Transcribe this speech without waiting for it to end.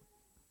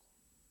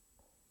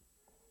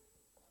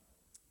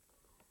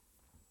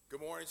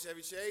Good morning, Chevy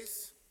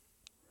Chase.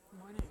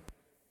 Good morning.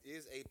 It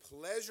is a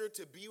pleasure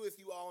to be with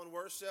you all in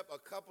worship. A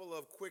couple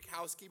of quick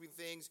housekeeping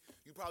things.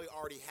 You probably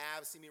already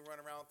have seen me run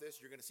around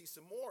this. You're going to see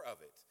some more of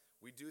it.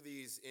 We do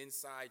these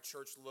inside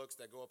church looks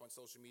that go up on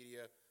social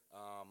media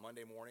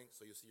Monday morning,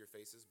 so you'll see your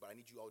faces. But I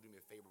need you all to do me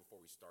a favor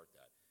before we start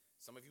that.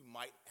 Some of you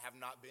might have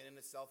not been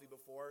in a selfie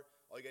before.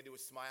 All you got to do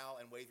is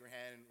smile and wave your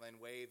hand and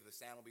wave. The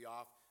sound will be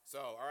off.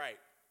 So, all right.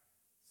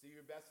 Do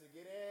your best to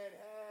get in.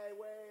 Hey,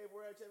 wave.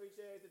 We're at Chevy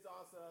Chase. It's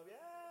awesome. Yay.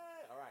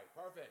 All right.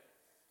 Perfect.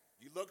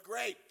 You look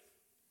great.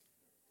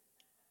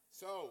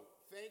 So,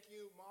 thank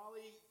you,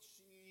 Molly.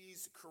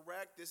 She's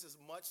correct. This is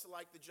much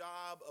like the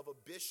job of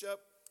a bishop,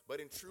 but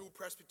in true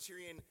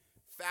Presbyterian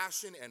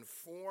fashion and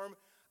form.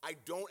 I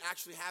don't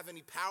actually have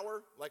any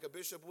power like a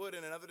bishop would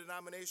in another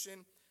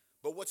denomination,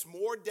 but what's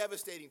more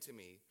devastating to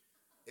me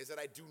is that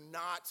I do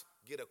not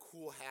get a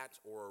cool hat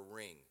or a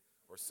ring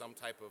or some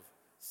type of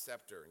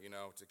scepter,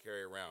 to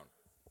carry around.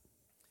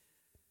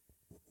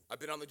 I've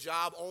been on the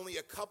job only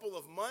a couple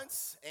of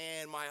months,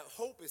 and my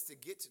hope is to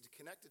get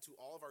connected to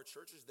all of our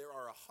churches. There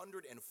are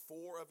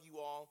 104 of you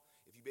all.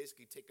 If you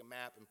basically take a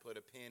map and put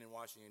a pin in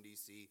Washington,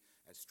 D.C.,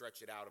 and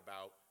stretch it out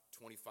about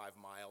 25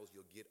 miles,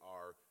 you'll get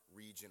our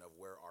region of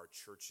where our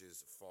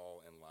churches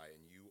fall and lie,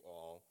 and you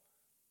all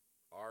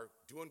are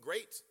doing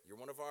great. You're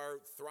one of our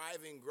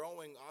thriving,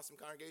 growing, awesome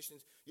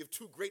congregations. You have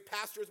two great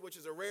pastors, which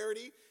is a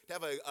rarity. To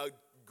have a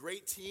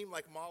great team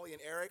like Molly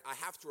and Eric, I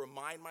have to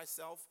remind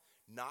myself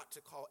not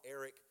to call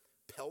Eric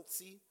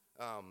Peltzy.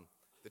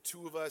 The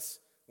two of us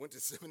went to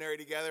seminary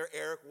together.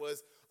 Eric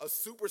was a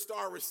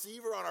superstar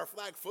receiver on our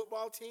flag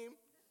football team.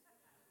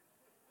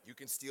 You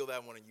can steal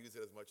that one and use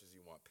it as much as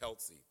you want.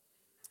 Peltzy.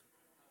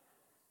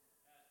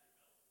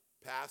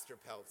 Pastor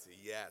Peltzy,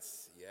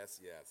 yes.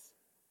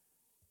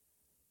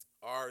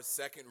 Our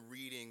second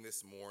reading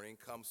this morning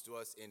comes to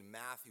us in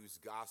Matthew's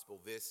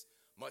gospel. This,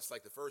 much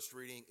like the first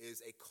reading,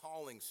 is a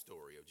calling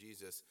story of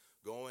Jesus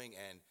going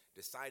and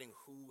deciding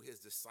who his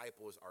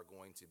disciples are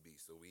going to be.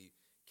 So we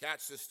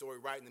catch this story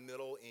right in the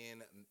middle in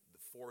the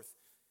fourth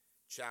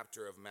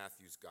chapter of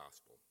Matthew's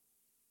gospel.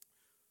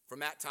 From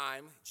that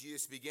time,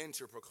 Jesus began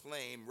to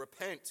proclaim,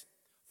 "Repent,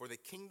 for the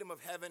kingdom of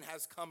heaven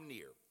has come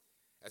near."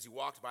 As he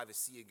walked by the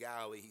Sea of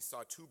Galilee, he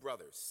saw two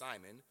brothers,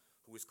 Simon,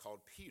 who was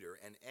called Peter,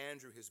 and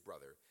Andrew his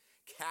brother,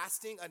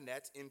 casting a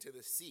net into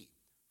the sea,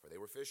 for they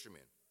were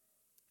fishermen.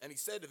 And he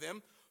said to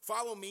them,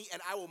 "Follow me,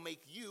 and I will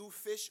make you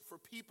fish for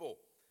people."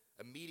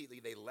 Immediately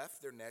they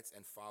left their nets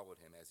and followed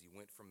him. As he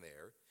went from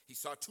there, he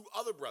saw two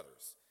other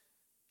brothers,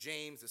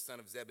 James the son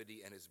of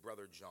Zebedee and his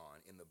brother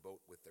John, in the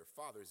boat with their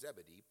father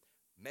Zebedee,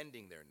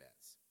 mending their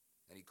nets.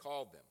 And he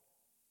called them.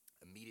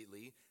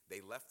 Immediately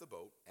they left the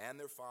boat and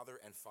their father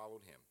and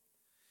followed him.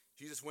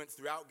 Jesus went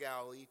throughout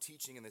Galilee,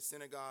 teaching in the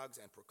synagogues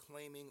and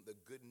proclaiming the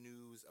good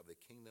news of the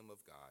kingdom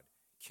of God,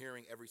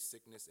 curing every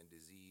sickness and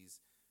disease,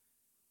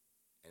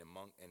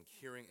 and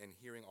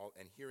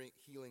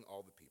healing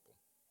all the people.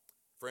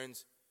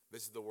 Friends,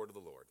 this is the word of the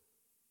Lord.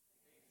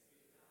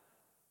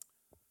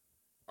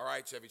 All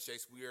right, Chevy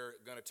Chase, we are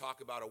going to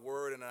talk about a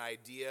word and an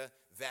idea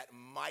that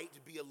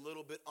might be a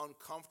little bit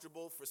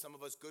uncomfortable for some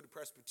of us good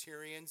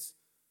Presbyterians.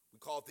 We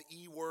call it the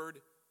E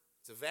word.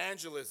 It's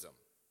evangelism.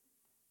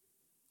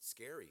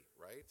 Scary,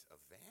 right?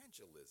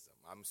 Evangelism.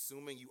 I'm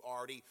assuming you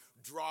already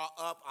draw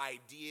up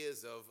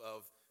ideas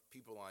of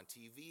people on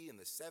TV in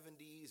the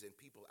 70s and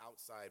people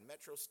outside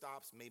metro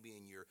stops, maybe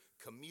in your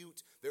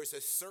commute. There's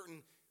a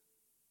certain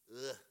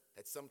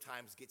that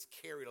sometimes gets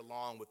carried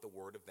along with the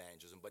word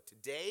evangelism. But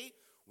today,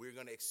 we're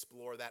going to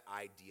explore that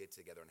idea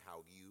together and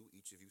how you,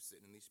 each of you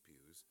sitting in these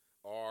pews,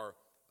 are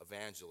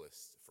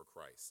evangelists for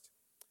Christ.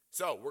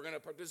 So we're going to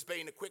participate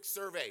in a quick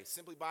survey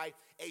simply by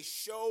a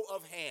show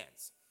of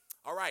hands.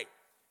 All right.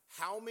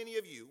 How many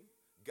of you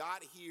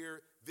got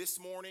here this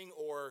morning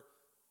or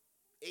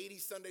 80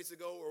 Sundays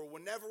ago or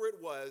whenever it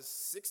was,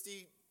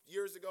 60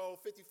 years ago,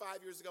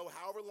 55 years ago,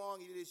 however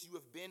long it is you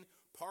have been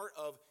part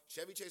of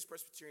Chevy Chase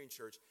Presbyterian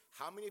Church?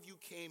 How many of you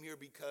came here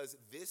because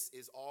this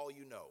is all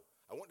you know?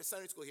 I went to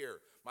Sunday school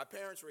here. My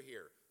parents were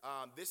here.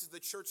 This is the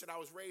church that I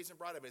was raised and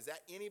brought up in. Is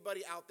that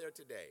anybody out there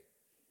today?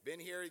 Been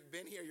here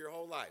your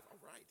whole life? All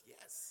right,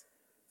 yes.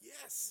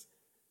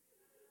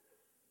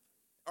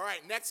 All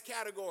right, next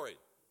category.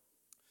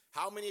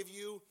 How many of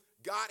you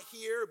got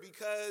here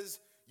because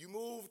you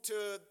moved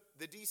to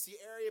the D.C.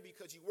 area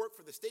because you work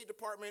for the State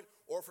Department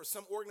or for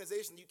some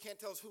organization you can't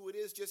tell us who it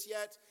is just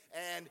yet,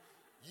 and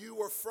you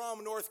were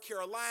from North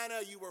Carolina,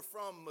 you were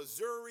from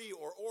Missouri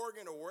or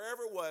Oregon or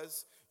wherever it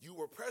was, you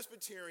were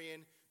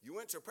Presbyterian, you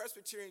went to a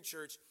Presbyterian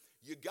church,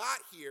 you got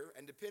here,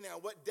 and depending on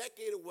what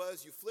decade it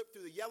was, you flipped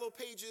through the yellow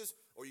pages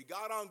or you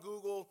got on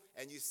Google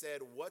and you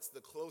said, what's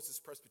the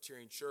closest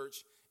Presbyterian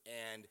church?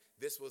 And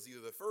this was either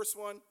the first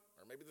one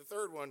or maybe the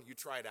third one you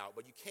tried out,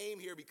 but you came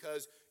here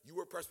because you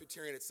were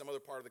Presbyterian at some other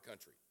part of the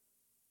country.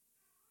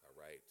 All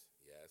right,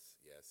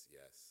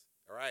 yes.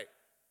 All right,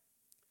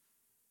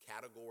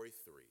 category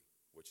 3,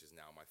 which is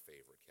now my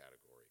favorite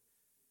category.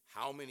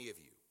 How many of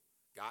you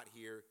got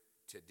here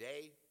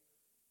today,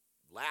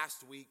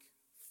 last week,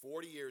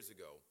 40 years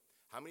ago?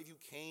 How many of you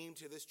came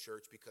to this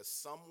church because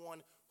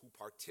someone who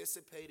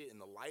participated in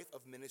the life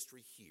of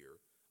ministry here,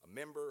 a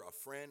member, a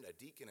friend, a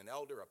deacon, an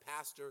elder, a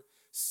pastor,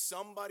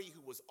 somebody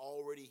who was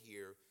already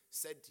here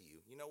said to you,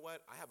 you know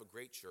what, I have a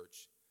great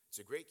church. It's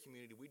a great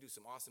community. We do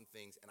some awesome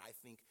things, and I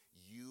think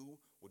you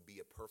would be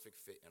a perfect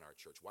fit in our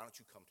church. Why don't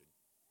you come to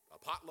a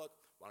potluck?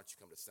 Why don't you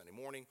come to Sunday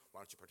morning? Why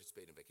don't you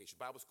participate in Vacation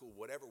Bible School?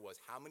 Whatever it was.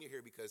 How many are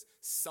here because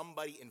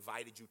somebody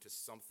invited you to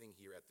something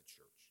here at the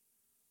church?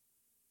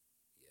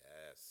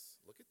 Yes.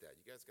 Look at that.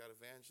 You guys got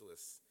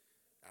evangelists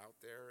out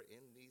there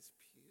in these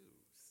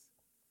pews.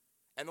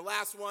 And the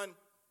last one,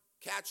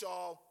 catch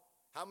all.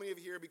 How many of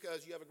you here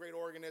because you have a great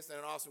organist and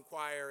an awesome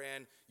choir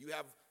and you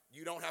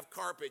don't have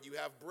carpet, you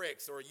have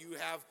bricks, or you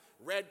have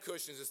red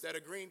cushions instead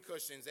of green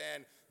cushions,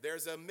 and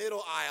there's a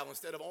middle aisle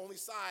instead of only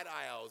side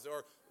aisles,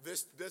 or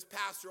this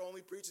pastor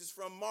only preaches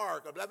from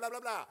Mark, or blah, blah, blah,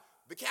 blah.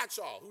 The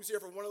catch-all. Who's here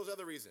for one of those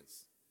other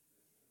reasons?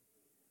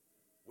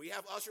 We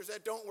have ushers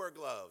that don't wear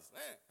gloves.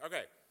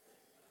 Okay.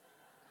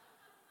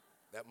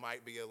 That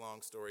might be a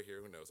long story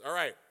here. Who knows? All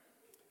right.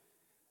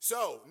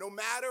 So, no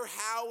matter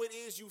how it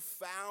is you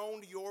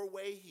found your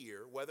way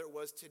here, whether it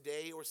was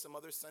today or some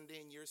other Sunday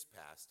in years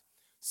past,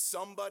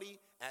 somebody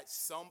at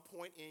some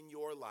point in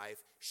your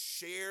life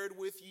shared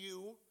with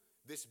you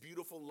this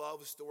beautiful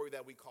love story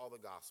that we call the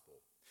gospel.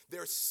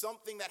 There's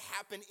something that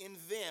happened in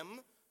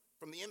them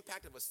from the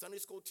impact of a Sunday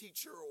school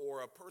teacher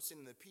or a person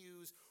in the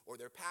pews or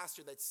their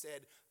pastor that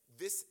said,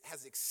 this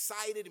has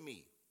excited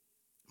me.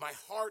 My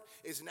heart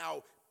is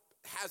now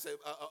has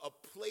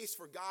a place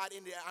for God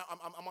in it.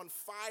 I'm on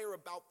fire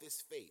about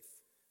this faith.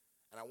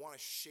 And I want to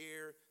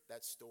share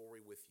that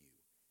story with you.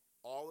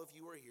 All of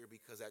you are here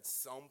because at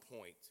some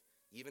point,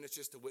 even if it's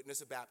just to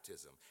witness a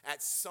baptism,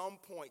 at some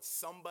point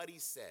somebody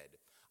said,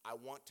 I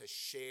want to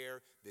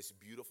share this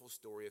beautiful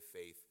story of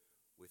faith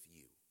with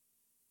you.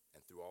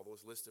 And through all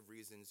those lists of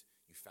reasons,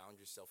 you found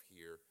yourself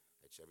here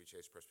at Chevy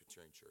Chase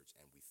Presbyterian Church,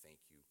 and we thank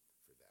you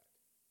for that.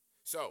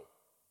 So,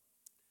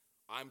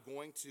 I'm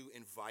going to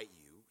invite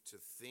you to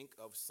think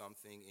of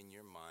something in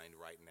your mind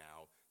right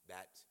now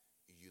that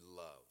you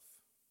love.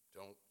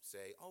 Don't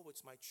say, oh,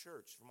 it's my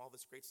church from all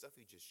this great stuff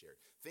you just shared.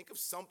 Think of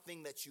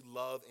something that you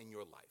love in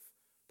your life.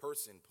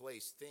 Person,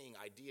 place, thing,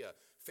 idea,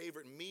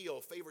 favorite meal,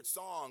 favorite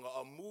song,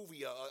 a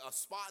movie, a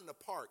spot in the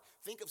park.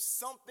 Think of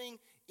something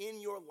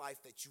in your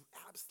life that you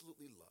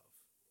absolutely love.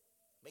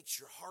 Makes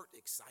your heart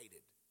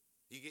excited.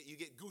 You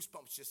get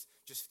goosebumps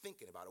just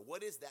thinking about it.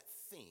 What is that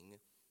thing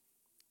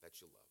that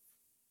you love?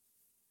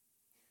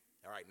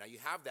 All right, now you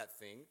have that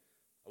thing.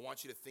 I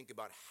want you to think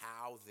about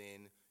how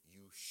then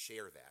you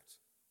share that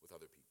with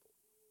other people.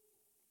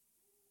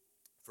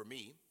 For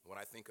me, when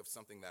I think of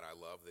something that I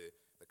love,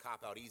 the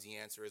cop-out easy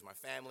answer is my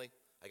family.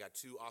 I got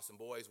two awesome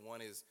boys.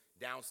 One is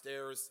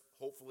downstairs,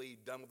 hopefully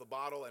done with the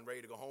bottle and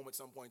ready to go home at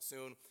some point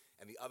soon.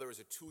 And the other is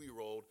a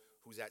 2-year-old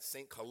who's at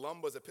St.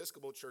 Columba's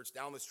Episcopal Church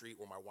down the street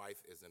where my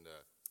wife is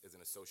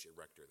an associate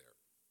rector there.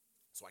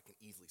 So I can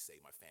easily say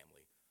my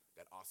family,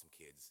 got awesome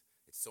kids.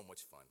 It's so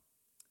much fun.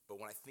 But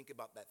when I think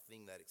about that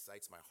thing that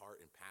excites my heart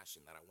and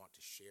passion that I want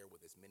to share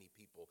with as many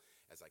people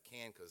as I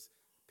can, because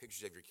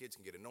pictures of your kids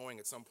can get annoying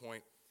at some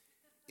point,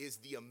 is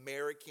the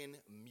American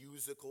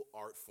musical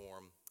art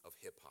form of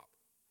hip-hop.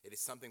 It is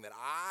something that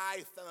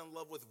I fell in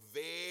love with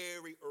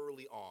very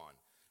early on,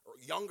 or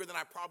younger than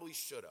I probably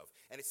should have.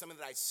 And it's something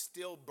that I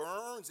still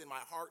burns in my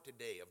heart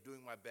today of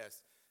doing my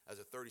best as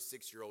a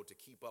 36-year-old to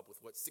keep up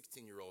with what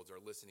 16-year-olds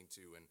are listening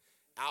to and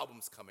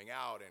albums coming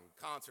out and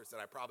concerts that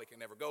I probably can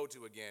never go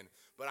to again.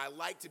 But I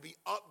like to be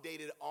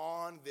updated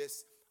on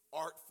this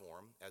art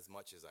form as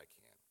much as I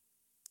can.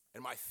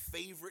 And my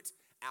favorite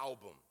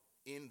album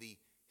in the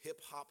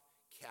hip-hop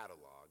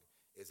catalog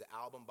is an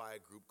album by a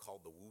group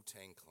called the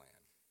Wu-Tang Clan.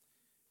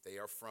 They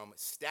are from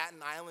Staten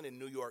Island in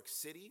New York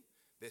City.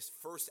 This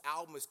first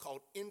album is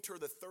called Enter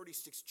the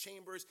 36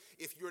 Chambers.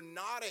 If you're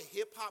not a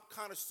hip-hop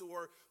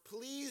connoisseur,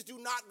 please do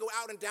not go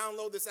out and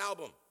download this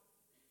album.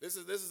 This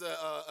is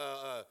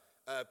a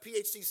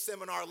PhD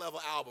seminar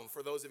level album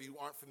for those of you who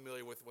aren't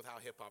familiar with how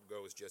hip-hop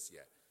goes just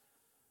yet.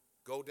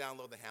 Go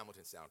download the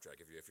Hamilton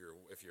soundtrack if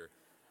you're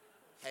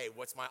hey,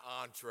 what's my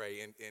entree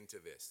into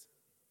this?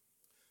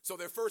 So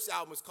their first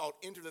album was called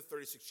Enter the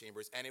 36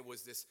 Chambers, and it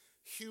was this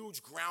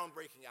huge,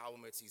 groundbreaking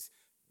album. It's these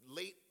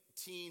late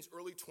teens,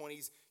 early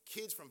 20s,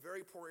 kids from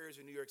very poor areas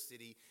of New York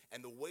City,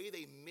 and the way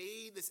they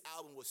made this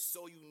album was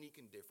so unique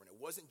and different.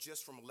 It wasn't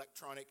just from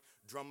electronic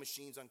drum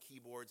machines on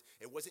keyboards.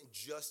 It wasn't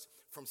just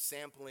from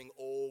sampling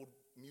old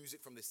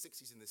music from the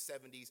 60s and the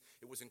 70s.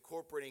 It was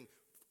incorporating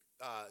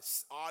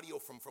audio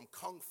from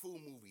kung fu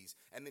movies.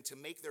 And then to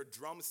make their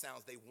drum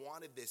sounds, they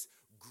wanted this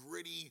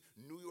gritty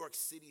New York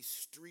City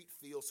street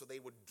feel, so they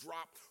would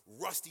drop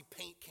rusty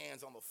paint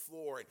cans on the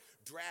floor and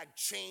drag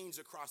chains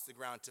across the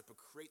ground to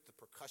create the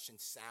percussion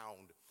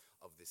sound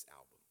of this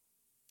album.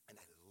 And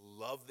I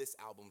love this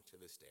album to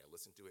this day. I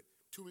listened to it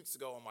 2 weeks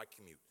ago on my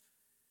commute.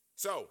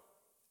 So,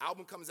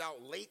 album comes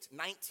out late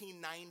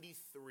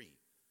 1993.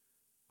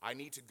 I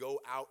need to go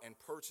out and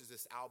purchase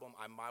this album.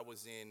 I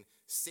was in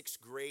 6th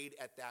grade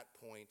at that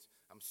point.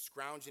 I'm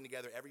scrounging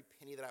together every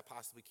penny that I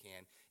possibly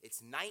can.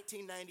 It's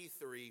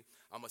 1993.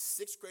 I'm a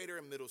 6th grader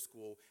in middle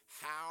school.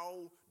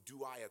 How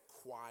do I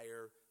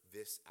acquire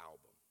this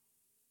album?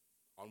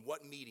 On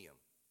what medium?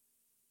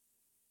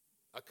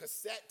 A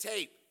cassette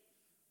tape.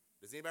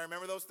 Does anybody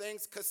remember those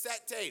things?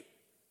 Cassette tape.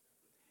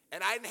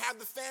 And I didn't have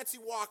the fancy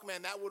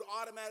Walkman that would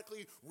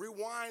automatically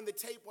rewind the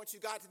tape once you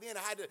got to the end.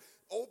 I had to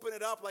open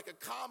it up like a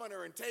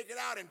commoner and take it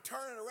out and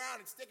turn it around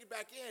and stick it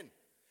back in.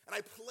 And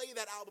I played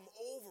that album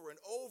over and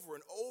over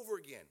and over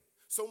again.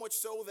 So much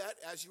so that,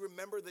 as you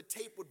remember, the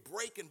tape would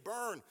break and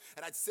burn.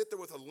 And I'd sit there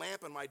with a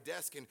lamp on my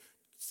desk and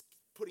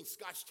putting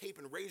Scotch tape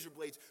and razor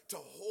blades to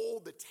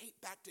hold the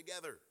tape back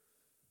together.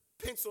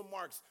 Pencil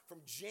marks from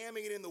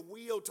jamming it in the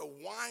wheel to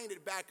wind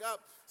it back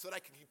up so that I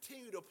could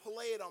continue to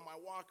play it on my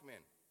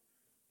Walkman.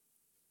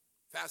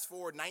 Fast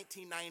forward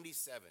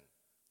 1997,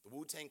 the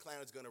Wu-Tang Clan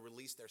is going to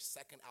release their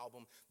second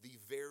album, the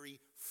very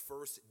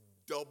first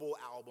double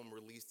album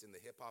released in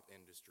the hip-hop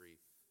industry.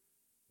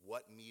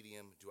 What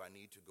medium do I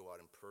need to go out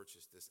and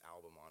purchase this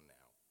album on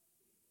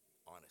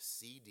now? On a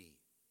CD.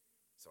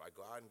 So I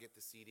go out and get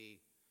the CD,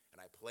 and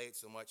I play it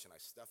so much, and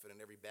I stuff it in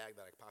every bag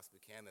that I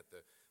possibly can that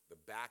the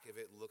back of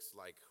it looks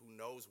like who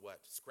knows what,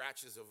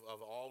 scratches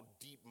of all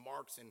deep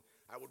marks, and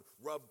I would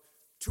rub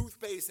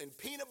toothpaste and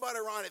peanut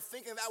butter on it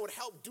thinking that would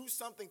help do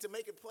something to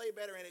make it play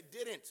better, and it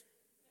didn't.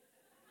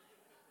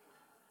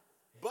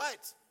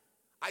 But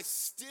I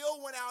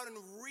still went out and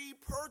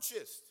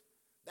repurchased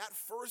that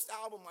first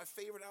album, my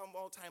favorite album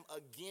of all time,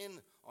 again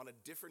on a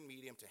different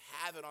medium to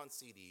have it on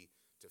CD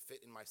to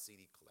fit in my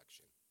CD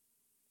collection.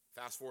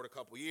 Fast forward a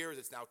couple years,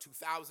 it's now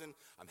 2000,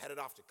 I'm headed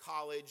off to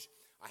college.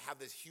 I have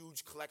this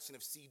huge collection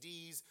of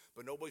CDs,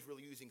 but nobody's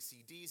really using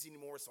CDs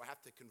anymore, so I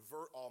have to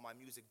convert all my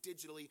music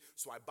digitally.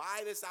 So I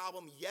buy this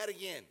album yet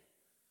again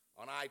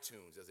on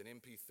iTunes as an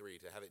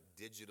MP3 to have it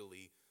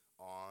digitally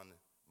on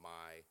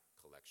my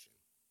collection.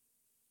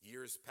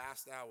 Years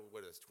past now,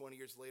 20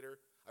 years later,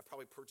 I've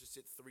probably purchased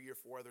it 3 or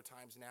 4 other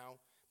times now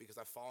because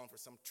I've fallen for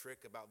some trick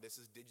about this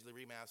is digitally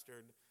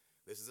remastered.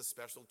 This is a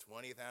special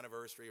 20th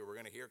anniversary, or we're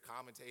going to hear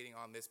commentating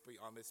on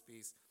this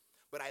piece.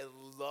 But I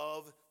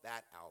love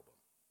that album.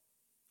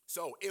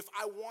 So if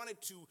I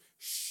wanted to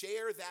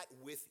share that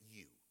with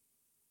you,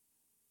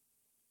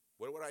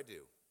 what would I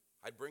do?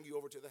 I'd bring you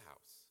over to the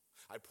house.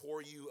 I'd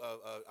pour you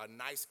a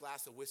nice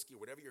glass of whiskey or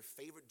whatever your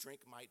favorite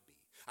drink might be.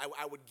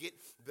 I would get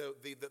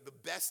the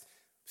best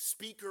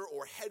speaker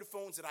or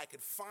headphones that I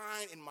could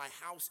find in my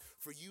house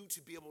for you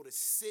to be able to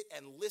sit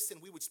and listen.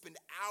 We would spend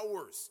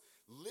hours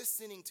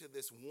listening to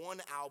this one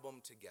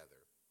album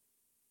together.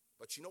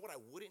 But you know what I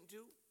wouldn't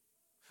do?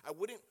 I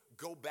wouldn't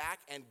go back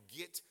and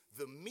get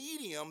the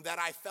medium that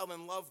I fell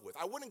in love with.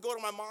 I wouldn't go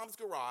to my mom's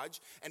garage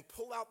and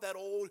pull out that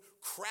old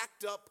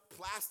cracked up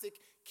plastic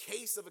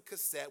case of a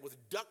cassette with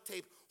duct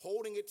tape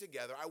holding it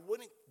together. I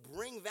wouldn't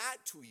bring that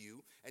to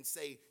you and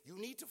say, you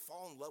need to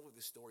fall in love with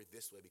this story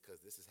this way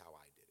because this is how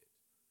I did it.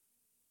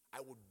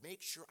 I would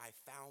make sure I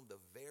found the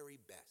very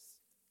best.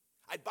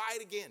 I'd buy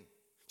it again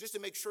just to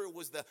make sure it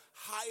was the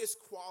highest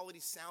quality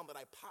sound that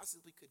I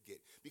possibly could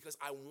get because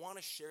I want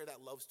to share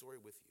that love story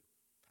with you.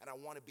 And I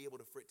want to be able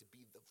for it to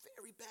be the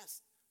very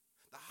best,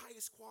 the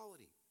highest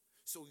quality,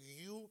 so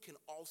you can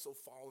also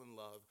fall in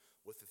love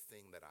with the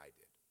thing that I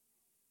did.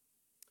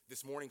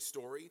 This morning's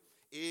story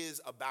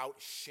is about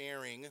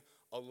sharing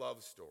a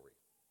love story.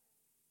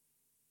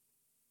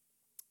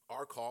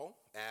 Our call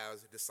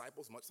as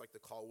disciples, much like the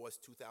call was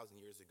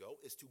 2,000 years ago,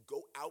 is to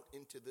go out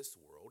into this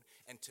world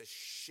and to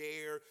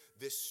share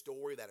this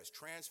story that has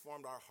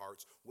transformed our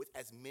hearts with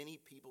as many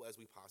people as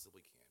we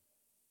possibly can.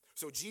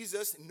 So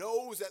Jesus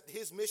knows that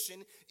his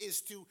mission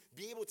is to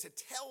be able to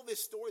tell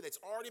this story that's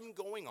already been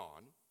going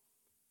on,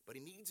 but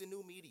he needs a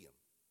new medium.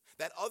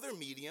 That other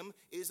medium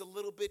is a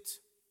little bit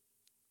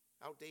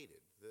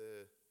outdated.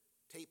 The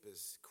tape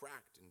is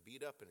cracked and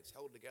beat up and it's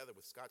held together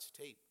with Scotch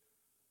tape.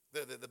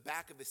 The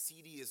back of the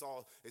CD is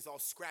all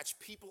scratched.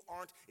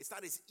 It's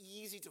not as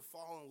easy to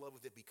fall in love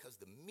with it because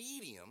the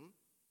medium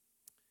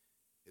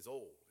is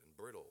old and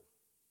brittle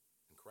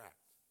and cracked.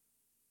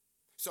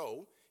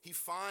 So he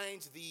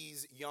finds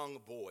these young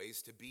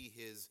boys to be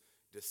his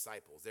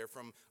disciples. They're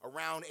from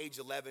around age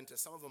 11 to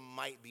some of them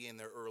might be in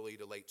their early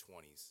to late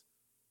 20s.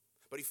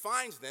 But he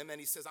finds them and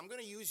he says, I'm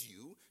going to use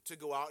you to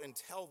go out and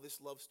tell this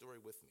love story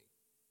with me.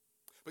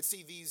 But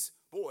see, these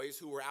boys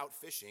who were out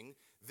fishing,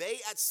 they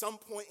at some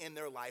point in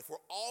their life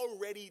were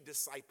already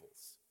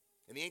disciples.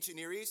 In the ancient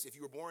Near East, if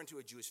you were born into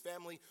a Jewish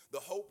family, the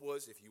hope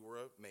was, if you were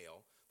a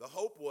male, the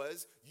hope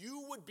was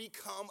you would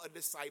become a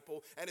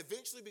disciple and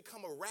eventually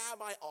become a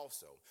rabbi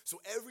also.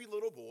 So every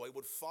little boy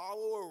would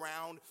follow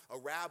around a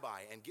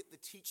rabbi and get the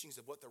teachings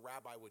of what the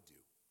rabbi would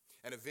do.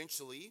 And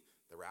eventually,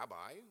 the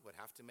rabbi would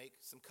have to make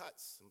some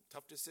cuts, some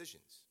tough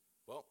decisions.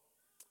 Well,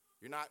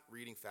 you're not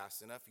reading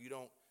fast enough. You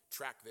don't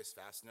track this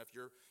fast enough.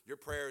 Your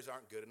prayers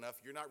aren't good enough.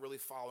 You're not really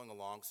following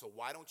along. So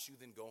why don't you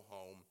then go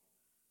home,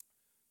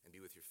 and be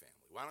with your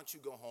family? Why don't you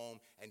go home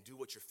and do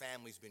what your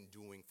family's been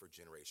doing for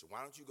generations?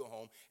 Why don't you go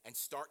home and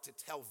start to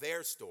tell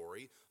their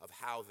story of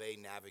how they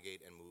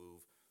navigate and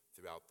move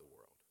throughout the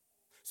world?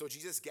 So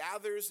Jesus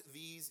gathers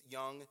these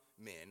young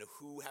men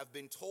who have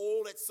been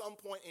told at some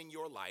point in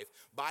your life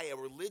by a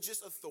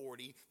religious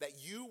authority that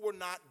you were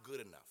not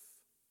good enough.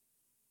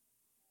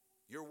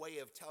 Your way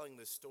of telling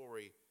this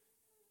story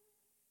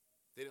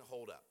didn't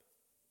hold up.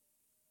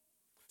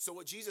 So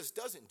what Jesus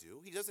doesn't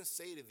do, he doesn't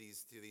say to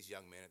these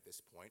young men at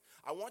this point,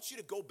 I want you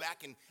to go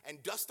back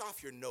and dust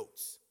off your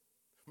notes.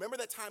 Remember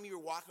that time you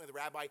were walking with the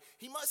rabbi?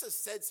 He must have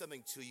said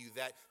something to you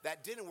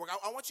that didn't work.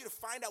 I want you to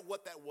find out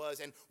what that was,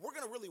 and we're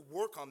going to really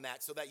work on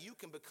that so that you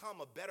can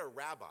become a better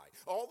rabbi.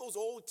 All those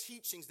old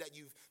teachings that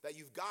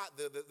you've got,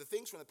 the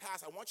things from the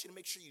past, I want you to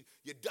make sure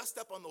you dust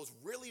up on those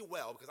really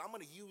well, because I'm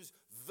going to use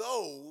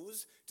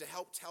those to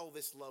help tell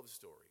this love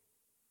story.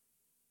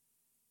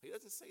 He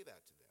doesn't say that to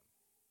them.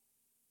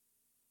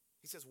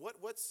 He says, what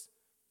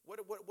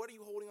are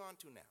you holding on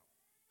to now?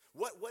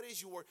 What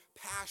is your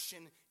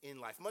passion in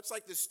life? Much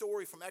like this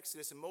story from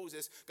Exodus and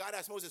Moses, God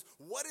asked Moses,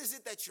 what is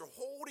it that you're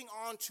holding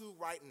on to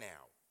right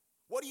now?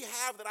 What do you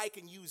have that I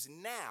can use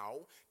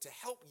now to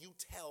help you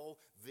tell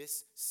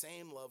this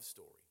same love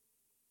story?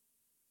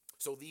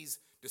 So these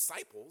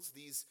disciples,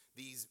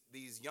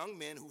 these young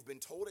men who've been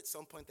told at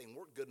some point they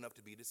weren't good enough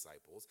to be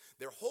disciples,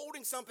 they're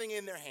holding something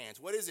in their hands.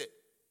 What is it?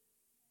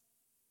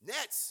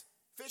 Nets,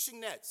 fishing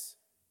nets.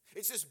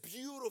 It's this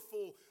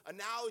beautiful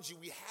analogy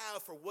we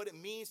have for what it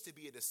means to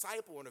be a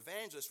disciple or an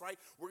evangelist, right?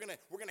 We're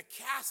gonna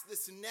cast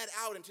this net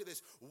out into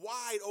this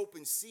wide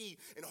open sea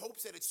in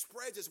hopes that it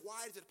spreads as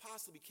wide as it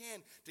possibly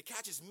can to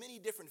catch as many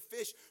different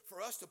fish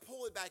for us to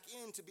pull it back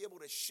in to be able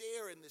to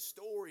share in this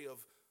story of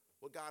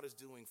what God is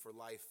doing for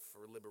life,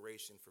 for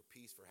liberation, for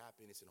peace, for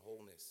happiness and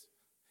wholeness.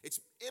 It's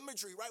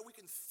imagery, right? We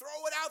can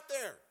throw it out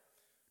there,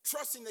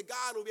 trusting that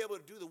God will be able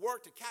to do the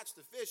work to catch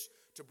the fish,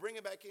 to bring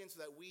it back in so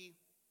that we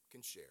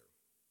can share.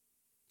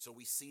 So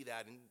we see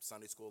that in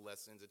Sunday school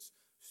lessons. It's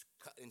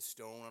cut in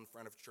stone in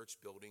front of church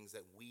buildings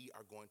that we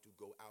are going to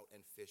go out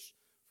and fish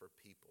for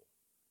people,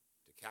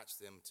 to catch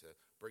them, to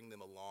bring them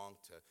along,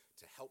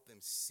 to help them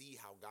see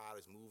how God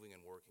is moving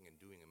and working and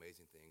doing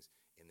amazing things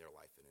in their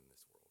life and in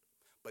this world.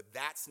 But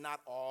that's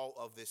not all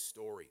of this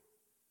story.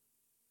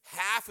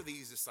 Half of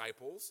these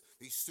disciples,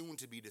 these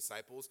soon-to-be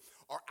disciples,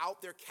 are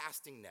out there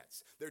casting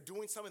nets. They're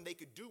doing something they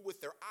could do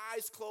with their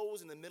eyes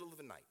closed in the middle of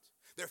the night.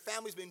 Their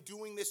family's been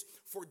doing this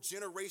for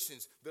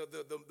generations.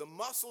 The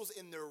muscles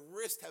in their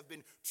wrist have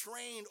been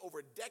trained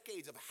over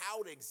decades of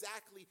how to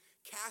exactly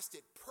cast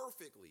it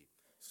perfectly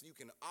so you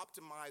can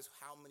optimize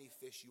how many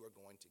fish you are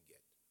going to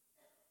get.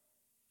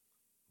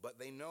 But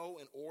they know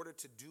in order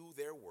to do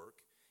their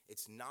work,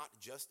 it's not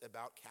just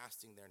about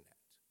casting their net.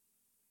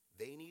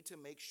 They need to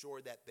make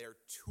sure that their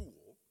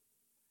tool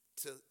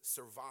to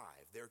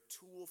survive, their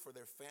tool for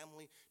their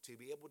family to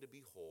be able to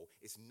be whole,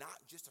 is not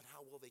just on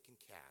how well they can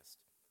cast,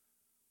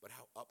 but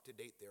how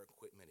up-to-date their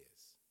equipment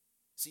is.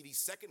 See, these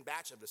second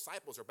batch of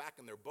disciples are back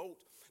in their boat,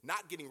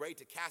 not getting ready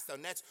to cast out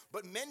nets,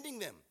 but mending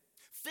them,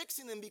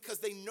 fixing them because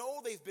they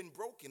know they've been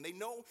broken. They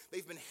know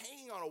they've been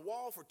hanging on a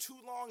wall for too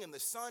long in the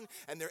sun,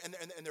 and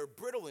they're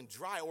brittle and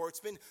dry, or it's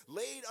been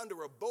laid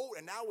under a boat,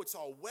 and now it's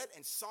all wet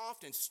and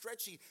soft and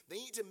stretchy. They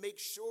need to make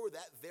sure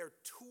that their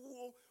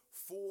tool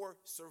for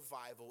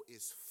survival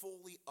is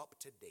fully up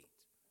to date.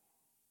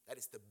 That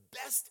is the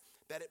best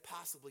that it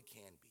possibly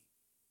can be.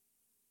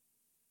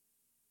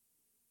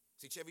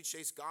 See, Chevy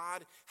Chase,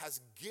 God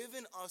has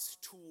given us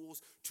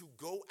tools to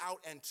go out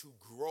and to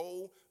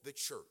grow the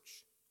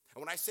church.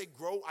 And when I say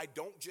grow, I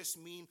don't just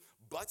mean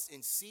butts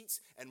in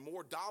seats and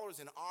more dollars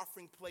in an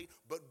offering plate,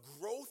 but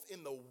growth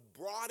in the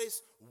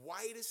broadest,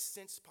 widest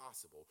sense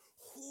possible.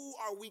 Who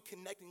are we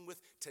connecting with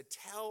to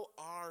tell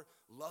our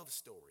love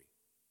story?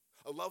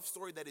 A love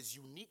story that is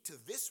unique to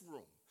this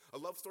room, a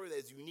love story that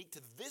is unique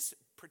to this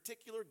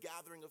particular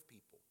gathering of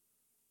people.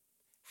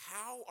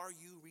 How are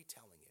you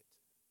retelling it?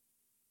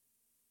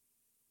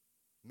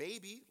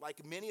 Maybe,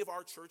 like many of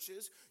our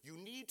churches, you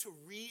need to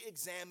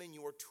re-examine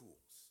your tools.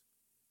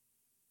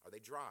 Are they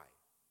dry?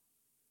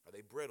 Are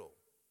they brittle?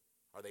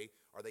 Are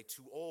they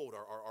too old?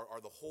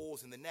 Are the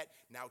holes in the net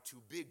now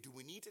too big? Do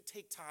we need to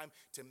take time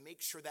to make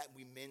sure that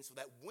we mend so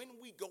that when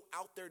we go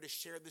out there to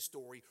share the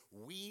story,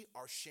 we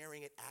are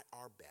sharing it at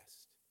our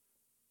best?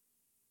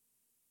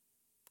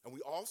 And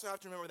we also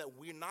have to remember that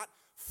we're not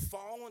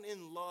falling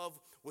in love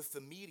with the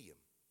medium.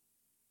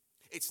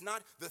 It's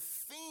not the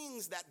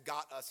things that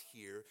got us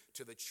here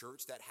to the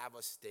church that have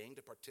us staying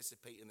to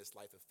participate in this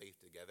life of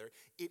faith together.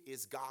 It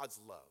is God's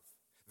love.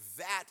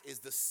 That is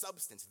the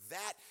substance.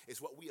 That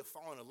is what we have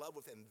fallen in love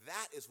with, and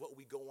that is what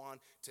we go on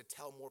to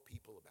tell more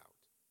people about.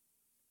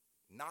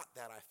 Not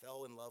that I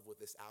fell in love with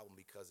this album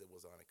because it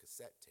was on a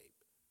cassette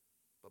tape,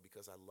 but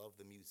because I love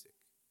the music.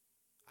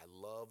 I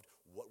loved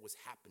what was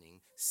happening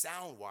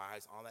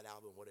sound-wise on that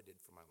album, what it did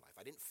for my life.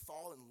 I didn't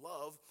fall in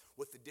love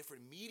with the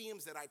different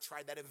mediums that I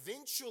tried that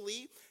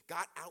eventually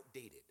got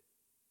outdated.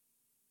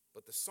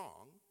 But the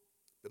song,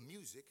 the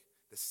music,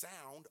 the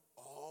sound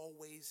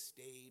always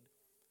stayed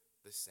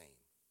the same.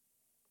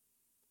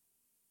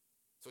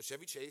 So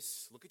Chevy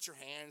Chase, look at your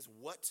hands.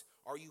 What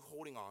are you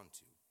holding on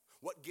to?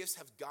 What gifts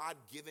have God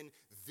given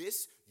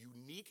this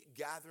unique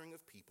gathering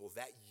of people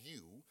that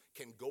you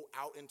can go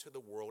out into the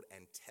world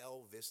and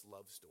tell this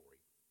love story?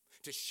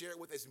 To share it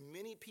with as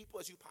many people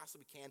as you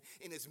possibly can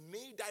in as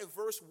many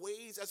diverse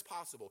ways as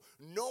possible,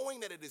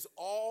 knowing that it is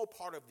all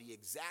part of the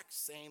exact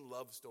same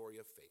love story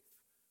of faith.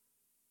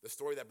 The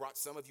story that brought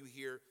some of you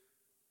here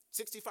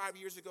 65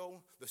 years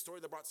ago, the story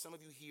that brought some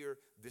of you here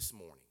this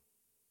morning.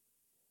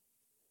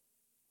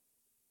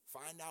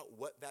 Find out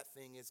what that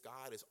thing is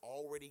God is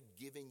already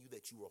giving you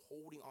that you are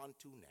holding on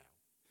to now,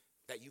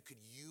 that you could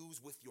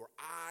use with your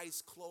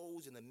eyes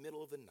closed in the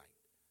middle of the night.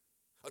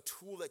 A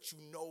tool that you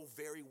know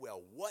very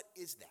well. What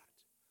is that?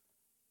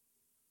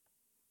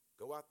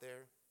 Go out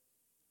there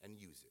and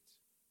use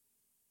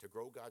it to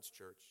grow God's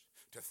church,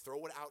 to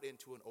throw it out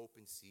into an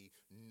open sea,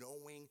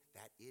 knowing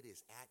that it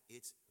is at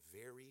its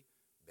very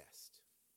best.